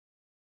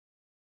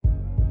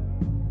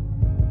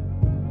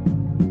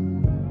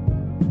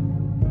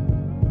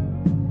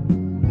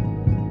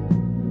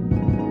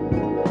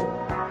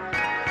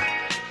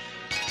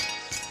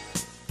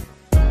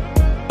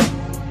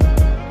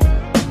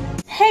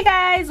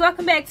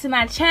welcome back to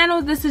my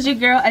channel. This is your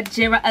girl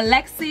Ajira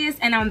Alexius,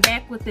 and I'm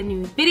back with a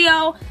new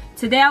video.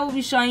 Today I will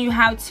be showing you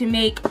how to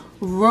make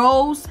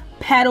rose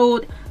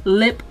petaled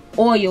lip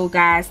oil,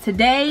 guys.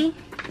 Today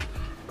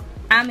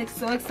I'm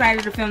so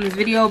excited to film this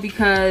video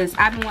because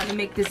I've been wanting to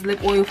make this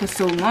lip oil for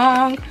so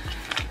long,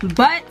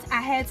 but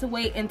I had to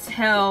wait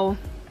until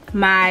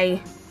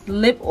my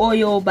lip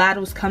oil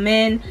bottles come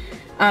in.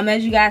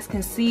 As you guys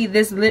can see,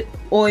 this lip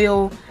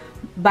oil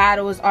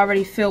bottle is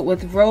already filled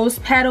with rose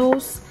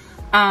petals.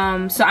 So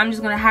I'm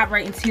just gonna hop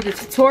right into the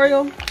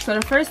tutorial. So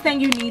the first thing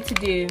you need to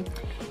do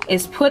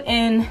is put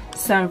in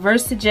some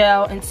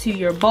VersaGel into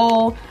your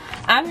bowl.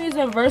 I'm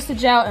using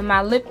VersaGel in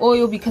my lip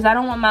oil because I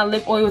don't want my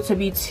lip oil to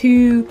be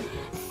too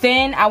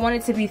thin. I want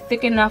it to be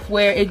thick enough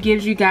where it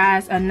gives you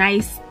guys a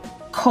nice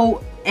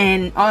coat,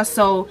 and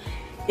also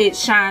it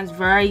shines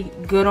very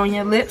good on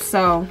your lips.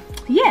 So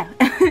yeah.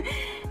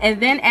 And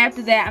then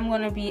after that, I'm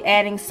going to be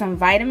adding some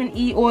vitamin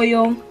E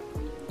oil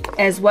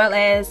as well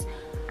as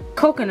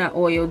coconut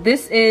oil.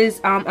 This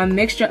is a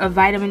mixture of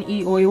vitamin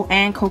E oil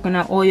and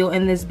coconut oil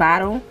in this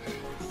bottle.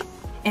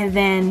 And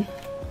then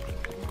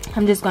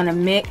I'm just going to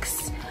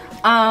mix.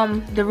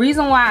 The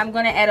reason why I'm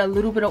going to add a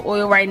little bit of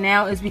oil right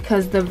now is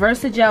because the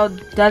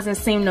VersaGel doesn't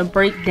seem to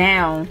break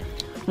down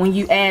when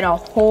you add a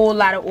whole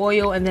lot of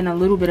oil and then a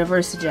little bit of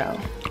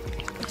VersaGel.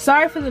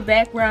 Sorry for the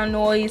background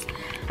noise.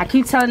 I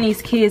keep telling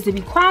these kids to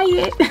be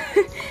quiet,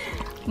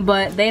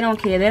 but they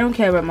don't care. They don't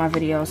care about my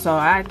video, so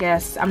I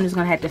guess I'm just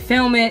gonna have to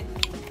film it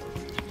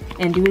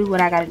and do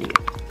what I gotta do.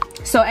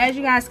 So as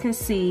you guys can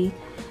see,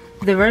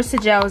 the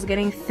VersaGel is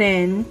getting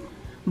thin,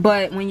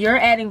 but when you're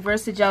adding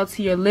VersaGel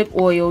to your lip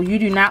oil, you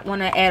do not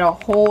want to add a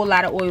whole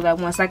lot of oil at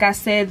once. Like I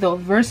said, the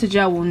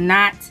VersaGel will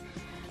not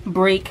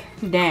break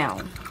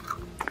down.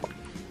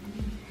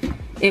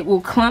 It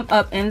will clump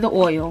up in the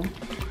oil.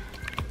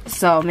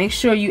 So make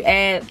sure you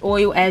add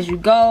oil as you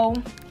go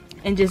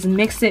and just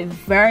mix it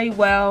very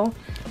well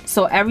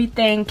so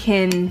everything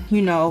can,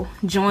 you know,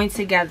 join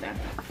together.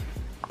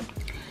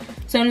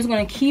 So I'm just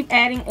going to keep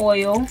adding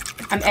oil.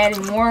 I'm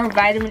adding more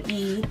vitamin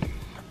E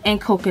and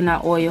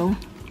coconut oil.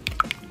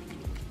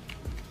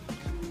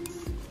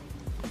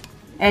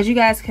 As you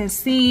guys can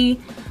see,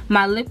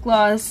 my lip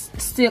gloss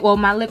still, well,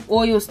 my lip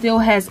oil still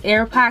has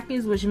air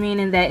pockets, which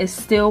meaning that it's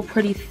still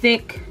pretty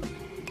thick.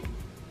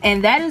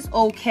 And that is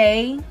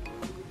okay,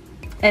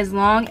 as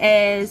long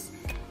as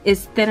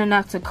it's thin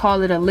enough to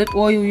call it a lip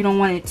oil. You don't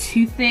want it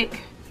too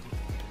thick.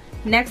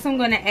 Next, I'm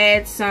going to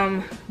add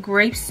some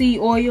grapeseed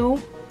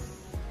oil.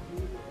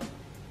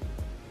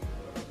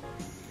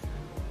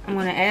 I'm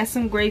going to add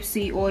some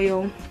grapeseed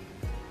oil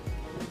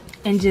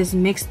and just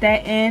mix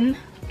that in.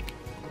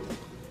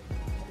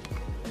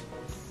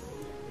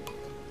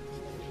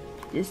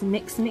 Just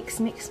mix, mix,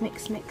 mix,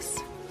 mix, mix.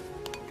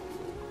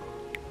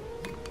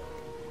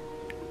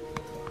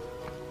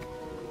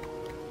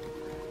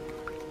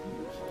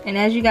 And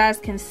as you guys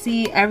can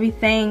see,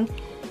 everything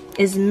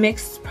is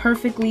mixed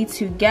perfectly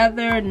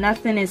together.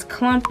 Nothing is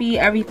clumpy.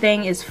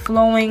 Everything is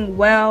flowing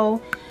well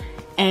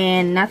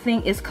and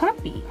nothing is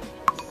clumpy.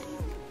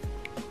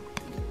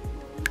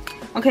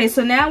 Okay,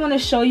 so now I want to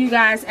show you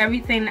guys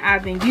everything that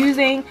I've been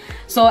using.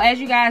 So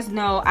as you guys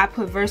know, I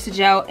put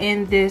VersaGel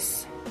in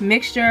this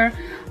mixture.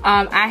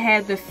 I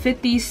had the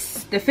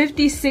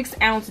 56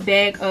 ounce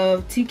bag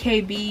of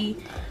TKB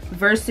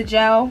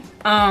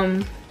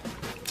VersaGel,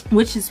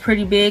 which is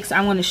pretty big, so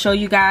I'm going to show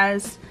you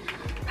guys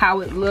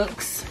how it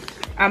looks.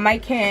 I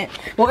might can't,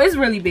 well, it's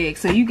really big,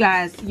 so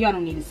y'all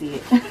don't need to see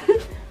it.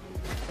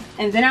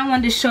 And then I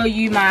wanted to show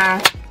you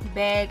my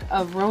bag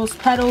of rose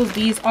petals.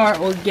 These are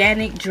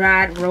organic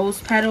dried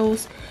rose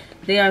petals.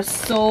 They are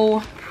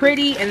so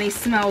pretty and they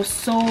smell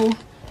so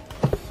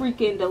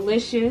freaking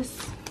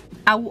delicious.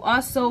 I will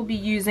also be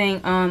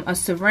using a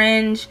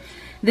syringe.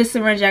 This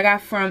syringe I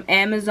got from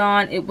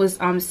Amazon. It was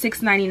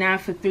 $6.99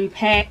 for 3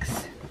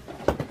 packs.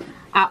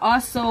 I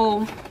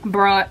also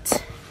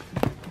brought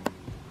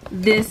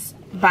this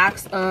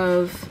box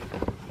of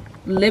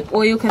lip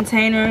oil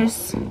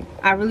containers.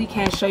 I really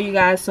can't show you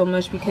guys so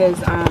much because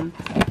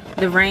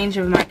the range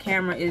of my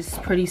camera is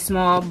pretty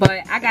small,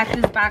 but I got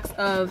this box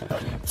of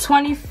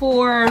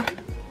 24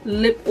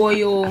 lip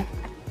oil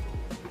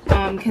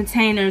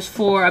containers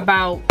for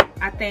about,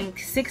 I think,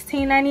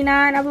 $16.99,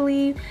 I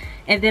believe.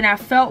 And then I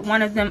filled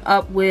one of them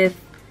up with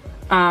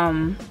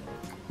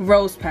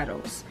rose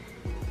petals.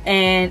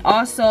 And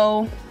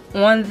also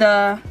on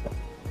the,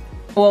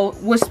 well,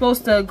 what's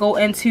supposed to go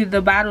into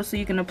the bottle so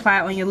you can apply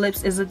it on your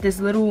lips is this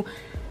little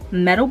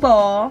metal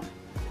ball.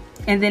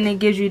 And then it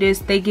gives you this,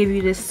 they give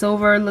you this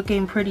silver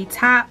looking pretty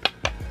top.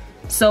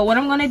 So what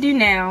I'm going to do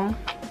now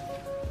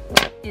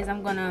is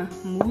I'm going to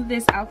move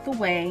this out the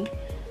way.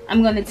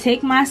 I'm going to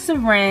take my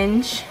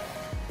syringe.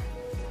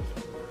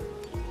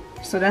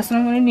 So that's what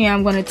I'm going to do.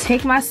 I'm going to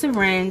take my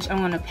syringe. I'm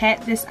going to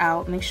pat this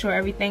out. Make sure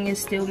everything is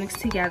still mixed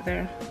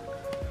together.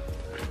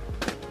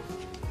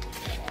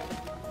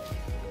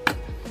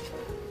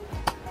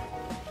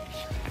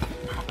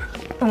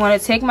 I'm going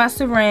to take my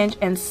syringe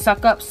and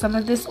suck up some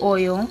of this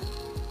oil.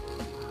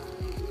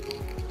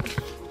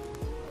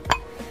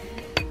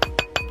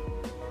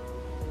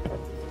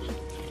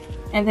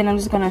 And then I'm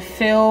just gonna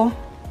fill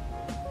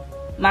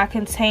my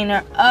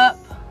container up.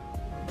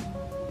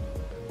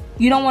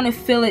 You don't want to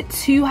fill it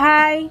too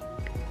high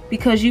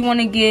because you want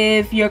to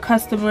give your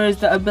customers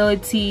the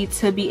ability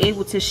to be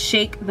able to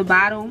shake the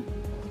bottle.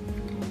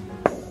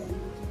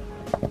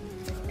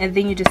 And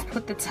then you just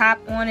put the top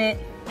on it.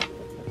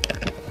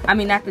 I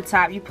mean, not the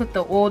top, you put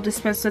the oil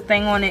dispenser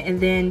thing on it, and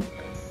then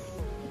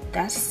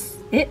that's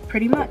it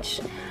pretty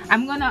much.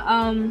 I'm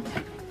gonna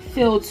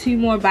fill 2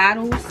 more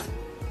bottles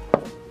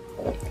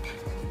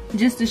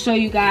just to show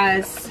you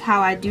guys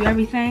how I do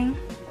everything.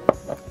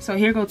 So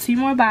here go 2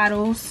 more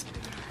bottles.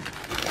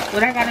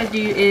 What I gotta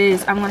do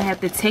is I'm gonna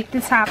have to take the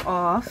top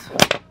off.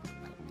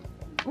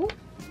 Ooh.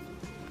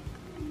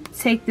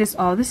 Take this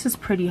off. This is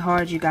pretty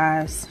hard, you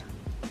guys.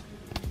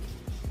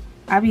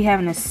 I be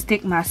having to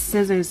stick my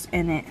scissors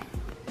in it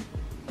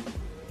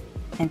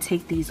and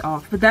take these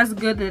off. But that's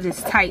good that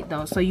it's tight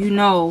though, so you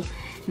know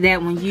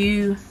that when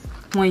you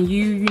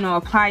know,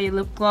 apply your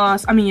lip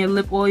gloss, I mean your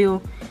lip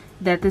oil,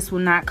 that this will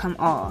not come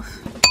off.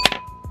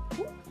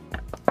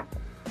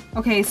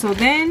 Okay, so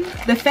then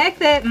the fact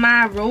that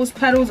my rose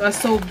petals are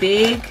so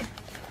big,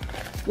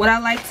 what I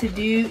like to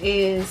do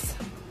is,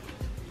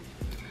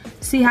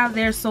 see how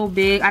they're so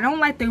big? I don't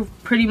like to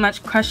pretty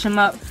much crush them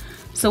up.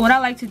 So what I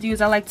like to do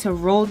is I like to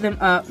roll them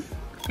up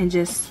and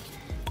just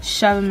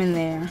shove them in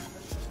there.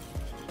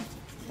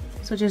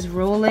 So just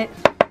roll it.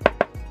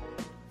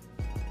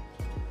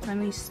 Let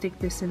me stick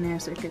this in there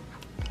so it could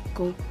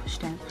go push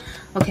down.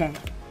 Okay.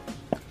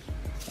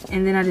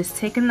 And then I just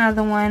take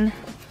another one,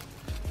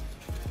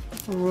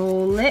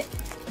 roll it.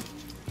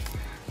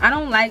 I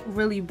don't like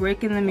really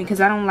breaking them because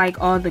I don't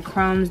like all the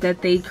crumbs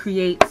that they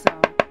create.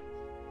 So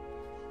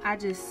I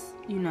just,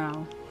 you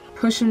know,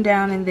 push them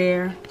down in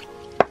there.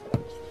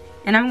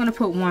 And I'm gonna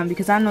put 1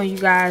 because I know you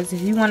guys,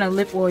 if you want a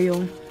lip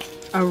oil,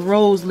 a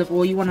rose lip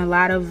oil, you want a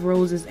lot of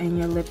roses in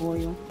your lip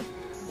oil.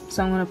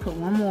 So I'm gonna put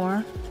 1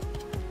 more.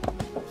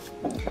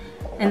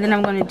 And then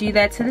I'm gonna do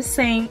that to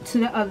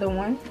the other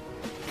one.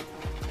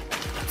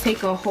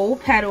 Take a whole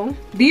petal.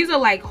 These are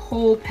like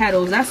whole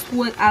petals. That's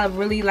what I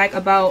really like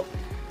about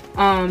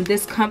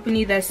this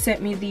company that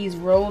sent me these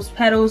rose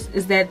petals,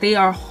 is that they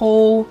are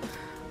whole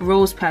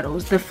rose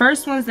petals. The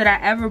first ones that I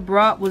ever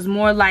brought was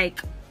more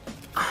like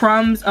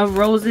crumbs of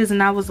roses,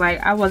 and I was like,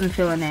 I wasn't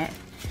feeling that.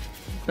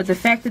 But the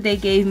fact that they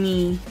gave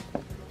me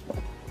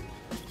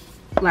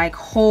like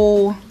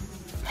whole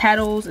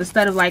petals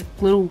instead of like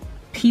little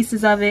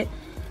pieces of it,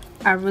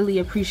 I really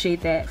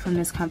appreciate that from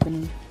this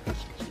company.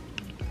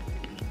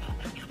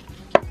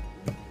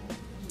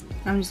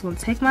 I'm just gonna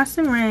take my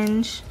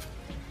syringe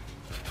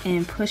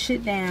and push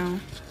it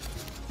down.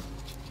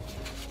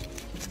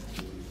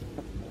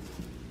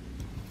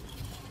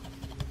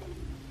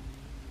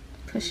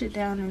 Push it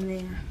down in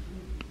there.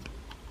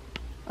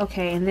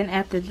 Okay, and then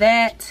after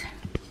that,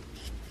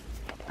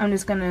 I'm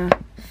just gonna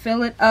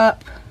fill it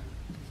up.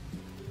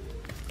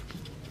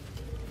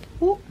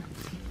 Ooh.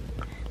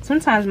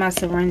 Sometimes my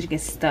syringe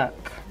gets stuck.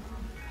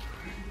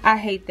 I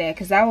hate that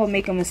because I will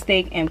make a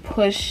mistake and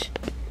push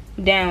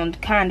down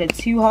kind of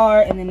too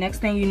hard, and the next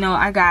thing you know,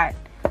 I got,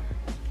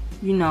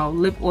 you know,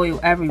 lip oil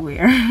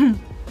everywhere. I'm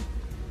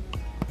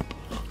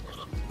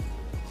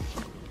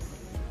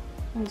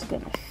just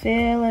gonna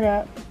fill it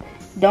up.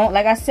 Don't,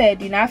 like I said,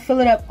 do not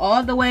fill it up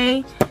all the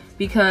way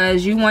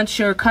because you want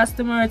your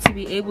customer to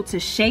be able to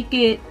shake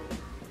it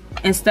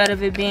instead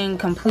of it being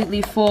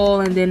completely full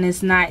and then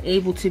it's not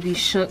able to be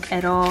shook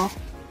at all.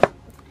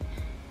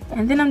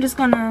 And then I'm just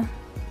gonna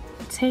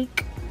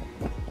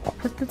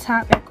put the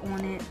top back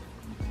on it.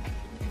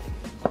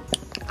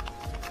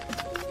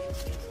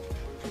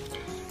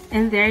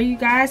 And there you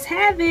guys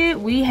have it.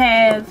 We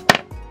have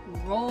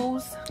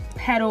rose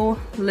petal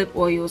lip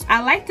oils.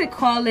 I like to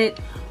call it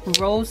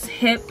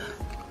RoseHip,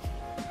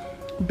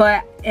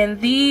 but in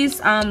these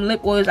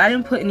lip oils, I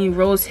didn't put any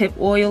RoseHip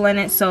oil in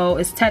it, so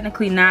it's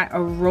technically not a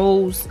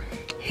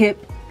RoseHip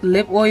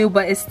lip oil,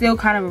 but it's still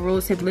kind of a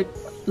RoseHip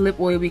lip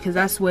oil because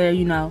that's where,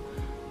 you know,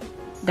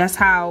 that's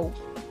how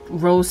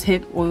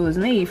RoseHip oil is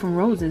made, from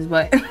roses.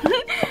 But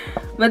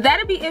but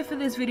that'll be it for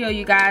this video,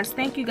 you guys.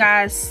 Thank you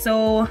guys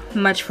so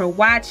much for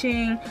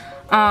watching.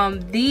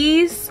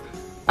 These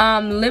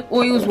lip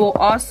oils will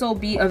also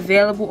be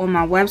available on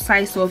my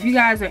website, so if you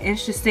guys are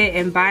interested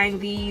in buying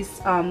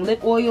these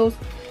lip oils,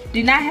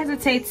 do not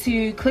hesitate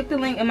to click the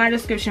link in my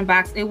description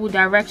box. It will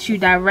direct you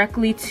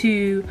directly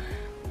to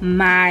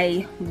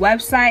my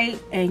website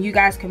and you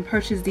guys can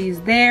purchase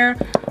these there.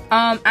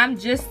 I'm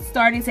just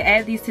starting to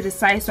add these to the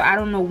site, so I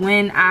don't know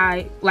when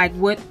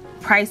what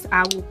price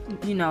I will,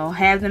 you know,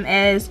 have them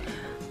as,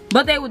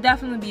 but they will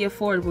definitely be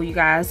affordable, you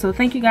guys. So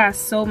thank you guys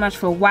so much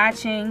for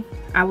watching.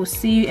 I will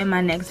see you in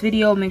my next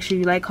video. Make sure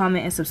you like,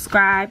 comment, and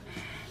subscribe,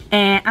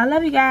 and I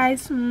love you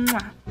guys.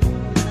 Mwah.